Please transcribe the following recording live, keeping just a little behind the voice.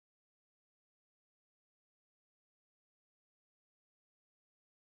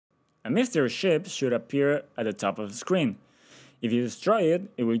A mystery ship should appear at the top of the screen. If you destroy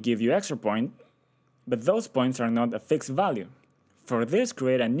it, it will give you extra points, but those points are not a fixed value. For this,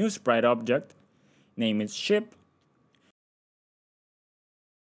 create a new sprite object, name it ship,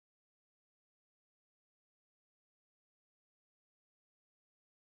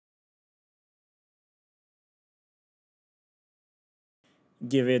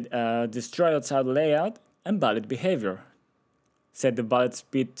 give it a destroy outside layout and bullet behavior. Set the bullet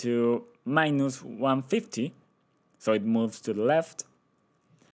speed to -150, so it moves to the left.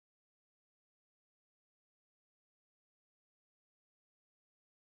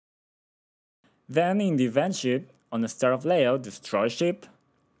 Then in the event sheet, on the start of layout, destroy ship,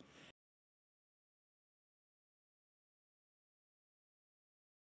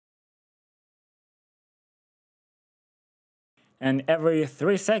 and every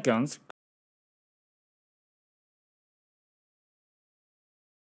 3 seconds,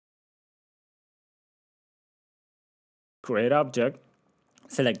 create object,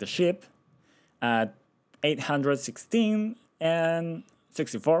 select the ship at 816 and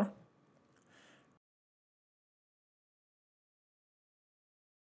 64.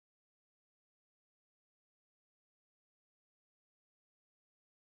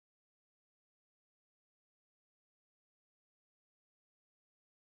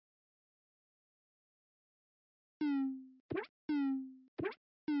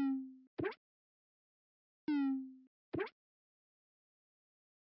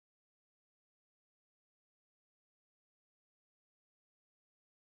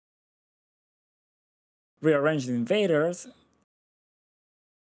 Rearrange the invaders,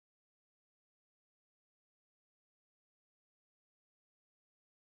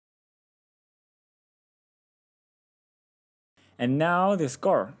 and now the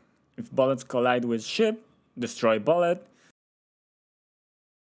score. If bullets collide with ship, destroy bullet.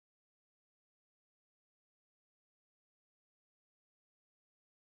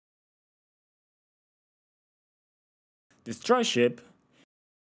 Destroy ship,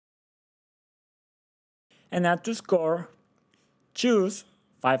 and add to score, choose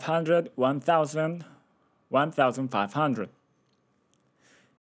 500, 1000, 1500.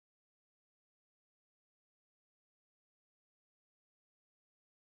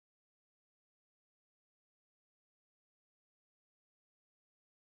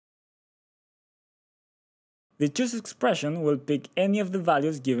 The choose expression will pick any of the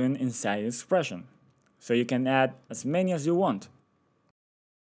values given inside the expression, so you can add as many as you want.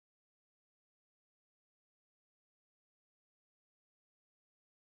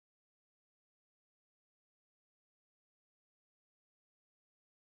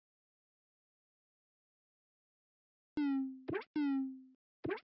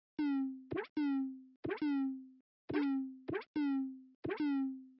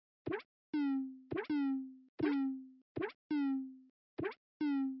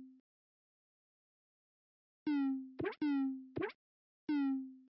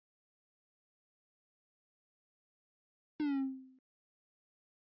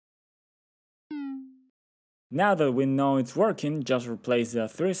 Now that we know it's working, just replace the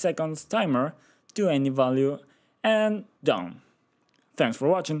 3 seconds timer to any value and done. Thanks for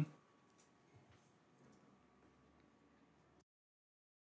watching.